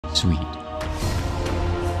Sweet,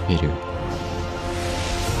 bitter,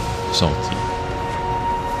 salty.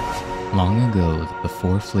 Long ago, the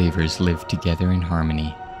four flavors lived together in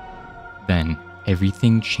harmony. Then,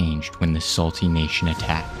 everything changed when the Salty Nation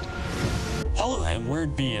attacked. Hello, I'm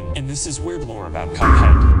WyrdBean, and this is WyrdLore about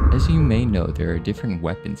Cuphead. As you may know, there are different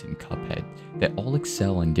weapons in Cuphead that all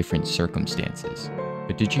excel in different circumstances.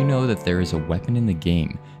 But did you know that there is a weapon in the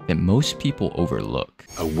game that most people overlook?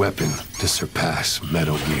 A weapon to surpass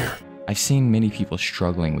Metal Gear. I've seen many people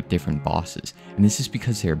struggling with different bosses, and this is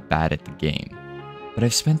because they're bad at the game. But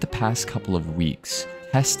I've spent the past couple of weeks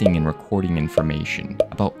testing and recording information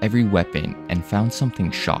about every weapon and found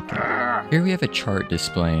something shocking. Here we have a chart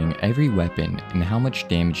displaying every weapon and how much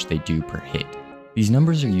damage they do per hit. These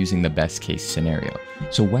numbers are using the best case scenario,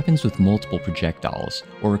 so weapons with multiple projectiles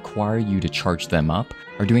or require you to charge them up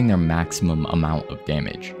are doing their maximum amount of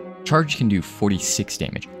damage. Charge can do 46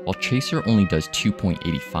 damage, while Chaser only does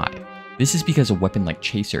 2.85. This is because a weapon like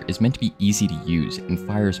Chaser is meant to be easy to use and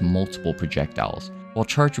fires multiple projectiles, while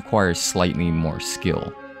Charge requires slightly more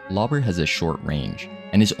skill. Lobber has a short range,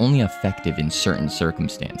 and is only effective in certain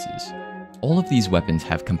circumstances. All of these weapons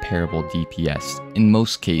have comparable DPS in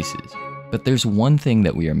most cases, but there's one thing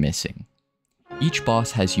that we are missing. Each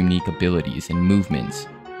boss has unique abilities and movements,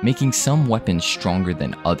 making some weapons stronger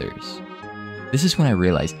than others. This is when I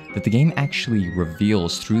realized that the game actually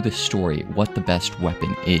reveals through the story what the best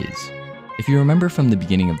weapon is. If you remember from the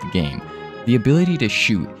beginning of the game, the ability to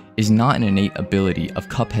shoot is not an innate ability of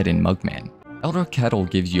Cuphead and Mugman. Elder Kettle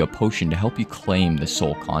gives you a potion to help you claim the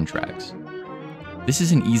soul contracts. This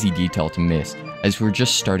is an easy detail to miss as we're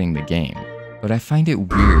just starting the game, but I find it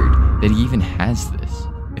weird that he even has this.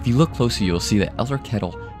 If you look closely, you'll see that Elder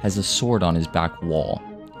Kettle has a sword on his back wall.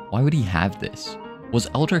 Why would he have this? Was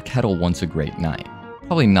Elder Kettle once a great knight?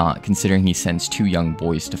 Probably not, considering he sends two young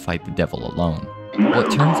boys to fight the devil alone. Well,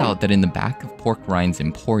 it turns out that in the back of Pork Rind's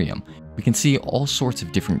Emporium, we can see all sorts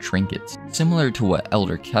of different trinkets, similar to what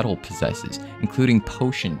Elder Kettle possesses, including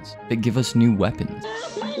potions that give us new weapons.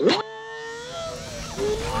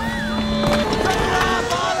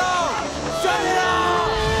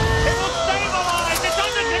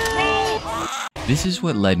 This is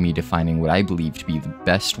what led me to finding what I believe to be the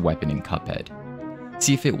best weapon in Cuphead.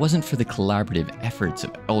 See, if it wasn't for the collaborative efforts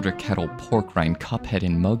of Elder Kettle, Pork Rind, Cuphead,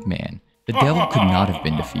 and Mugman, the devil could not have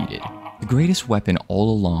been defeated. The greatest weapon all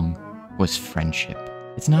along was friendship.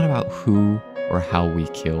 It's not about who or how we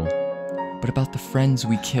kill, but about the friends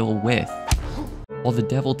we kill with. While the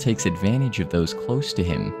devil takes advantage of those close to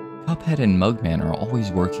him, Cuphead and Mugman are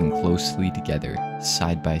always working closely together,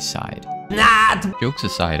 side by side. Jokes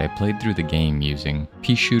aside, I played through the game using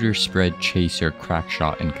Pea Shooter, Spread, Chaser,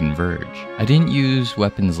 Crackshot, and Converge. I didn't use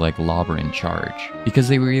weapons like Lobber and Charge, because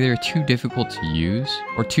they were either too difficult to use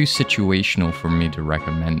or too situational for me to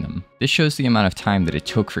recommend them. This shows the amount of time that it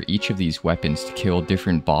took for each of these weapons to kill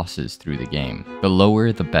different bosses through the game. The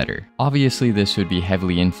lower, the better. Obviously, this would be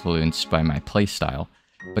heavily influenced by my playstyle,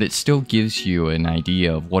 but it still gives you an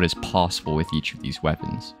idea of what is possible with each of these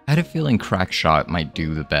weapons. I had a feeling Crackshot might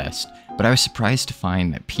do the best, but I was surprised to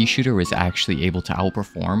find that Pea Shooter was actually able to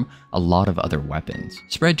outperform a lot of other weapons.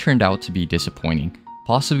 Spread turned out to be disappointing,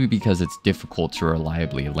 possibly because it's difficult to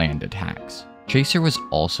reliably land attacks. Chaser was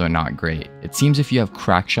also not great. It seems if you have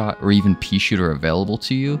Crackshot or even Pea Shooter available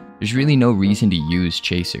to you, there's really no reason to use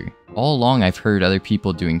Chaser. All along I've heard other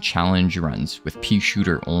people doing challenge runs with Pea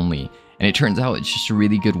Shooter only, and it turns out it's just a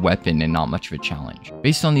really good weapon and not much of a challenge.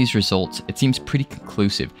 Based on these results, it seems pretty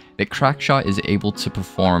conclusive that Crackshot is able to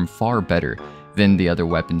perform far better than the other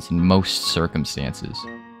weapons in most circumstances.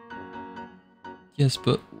 Yes,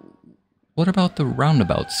 but what about the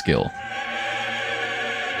roundabout skill?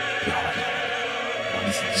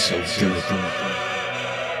 This is so good.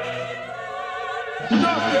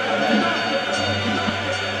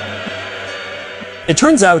 It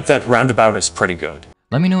turns out that Roundabout is pretty good.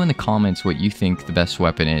 Let me know in the comments what you think the best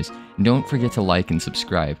weapon is, and don't forget to like and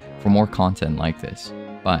subscribe for more content like this.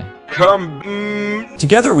 Bye.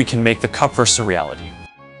 Together we can make the Cupverse a reality.